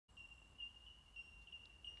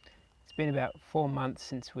It's been about 4 months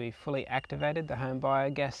since we fully activated the home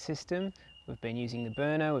biogas system. We've been using the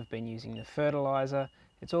burner, we've been using the fertilizer.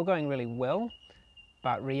 It's all going really well,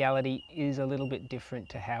 but reality is a little bit different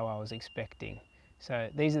to how I was expecting. So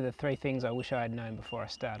these are the 3 things I wish I had known before I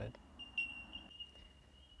started.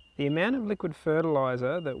 The amount of liquid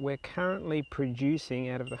fertilizer that we're currently producing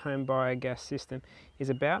out of the home biogas system is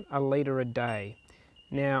about 1 litre a day.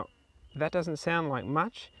 Now, that doesn't sound like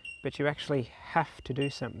much, but you actually have to do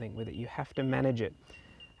something with it. You have to manage it.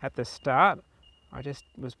 At the start, I just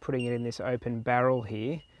was putting it in this open barrel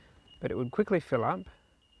here, but it would quickly fill up.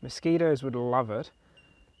 Mosquitoes would love it,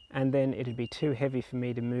 and then it'd be too heavy for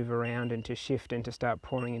me to move around and to shift and to start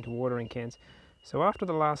pouring into watering cans. So after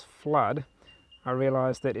the last flood, I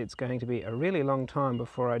realised that it's going to be a really long time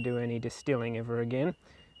before I do any distilling ever again.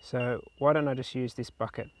 So why don't I just use this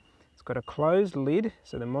bucket? It's got a closed lid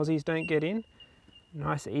so the mozzies don't get in.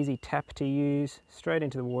 Nice easy tap to use, straight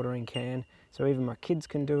into the watering can, so even my kids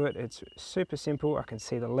can do it. It's super simple, I can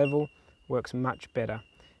see the level, works much better.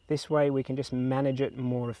 This way we can just manage it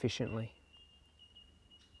more efficiently.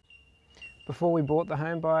 Before we bought the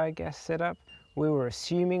home biogas setup, we were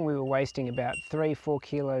assuming we were wasting about 3-4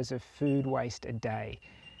 kilos of food waste a day.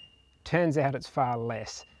 Turns out it's far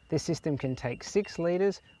less. This system can take 6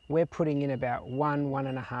 litres, we're putting in about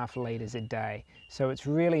 1.5 litres a day. So it's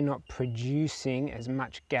really not producing as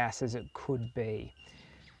much gas as it could be.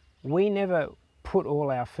 We never put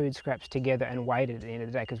all our food scraps together and weighed it at the end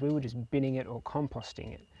of the day because we were just binning it or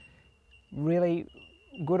composting it. Really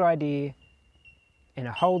good idea, in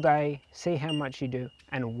a whole day, see how much you do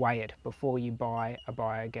and weigh it before you buy a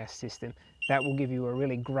biogas system. That will give you a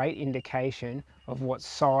really great indication of what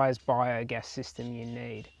size biogas system you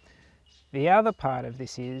need. The other part of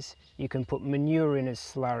this is you can put manure in as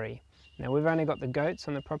slurry. Now we've only got the goats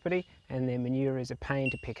on the property and their manure is a pain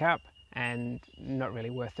to pick up and not really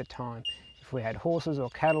worth the time. If we had horses or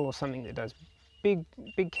cattle or something that does big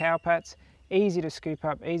cow pats, easy to scoop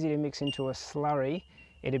up, easy to mix into a slurry,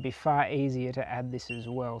 it'd be far easier to add this as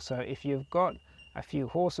well. So if you've got a few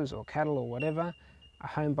horses or cattle or whatever, a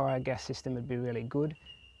home biogas system would be really good.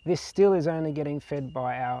 This still is only getting fed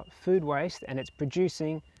by our food waste and it's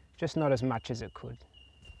producing just not as much as it could.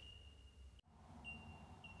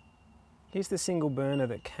 Here's the single burner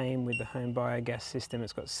that came with the home biogas system.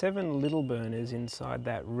 It's got 7 little burners inside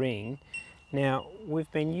that ring. Now,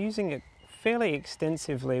 we've been using it fairly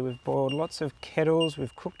extensively. We've boiled lots of kettles,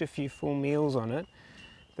 we've cooked a few full meals on it.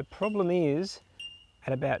 The problem is,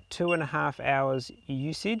 at about 2.5 hours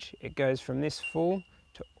usage, it goes from this full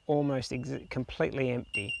to almost completely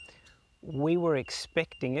empty. We were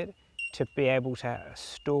expecting it to be able to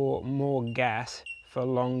store more gas for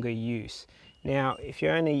longer use. Now, if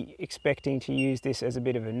you're only expecting to use this as a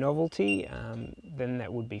bit of a novelty, then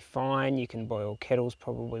that would be fine. You can boil kettles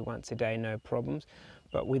probably once a day, no problems.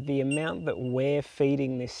 But with the amount that we're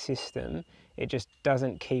feeding this system, it just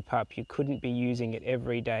doesn't keep up. You couldn't be using it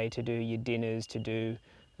every day to do your dinners, to do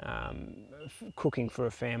cooking for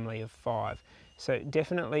a family of 5. So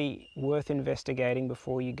definitely worth investigating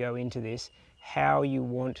before you go into this, how you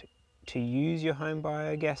want to use your home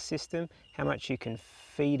biogas system. How much you can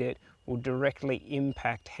feed it will directly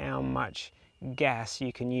impact how much gas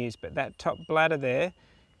you can use. But that top bladder there,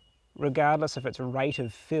 regardless of its rate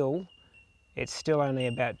of fill, it's still only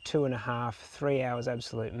about 2.5–3 hours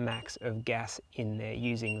absolute max of gas in there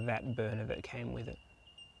using that burner that came with it.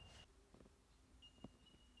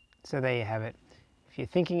 So there you have it. If you're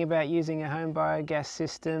thinking about using a home biogas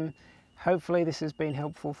system, hopefully this has been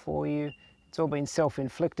helpful for you. It's all been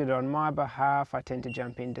self-inflicted on my behalf. I tend to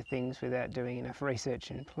jump into things without doing enough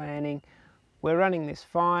research and planning. We're running this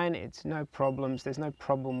fine, it's no problems. There's no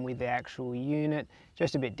problem with the actual unit,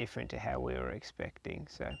 just a bit different to how we were expecting.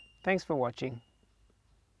 So thanks for watching.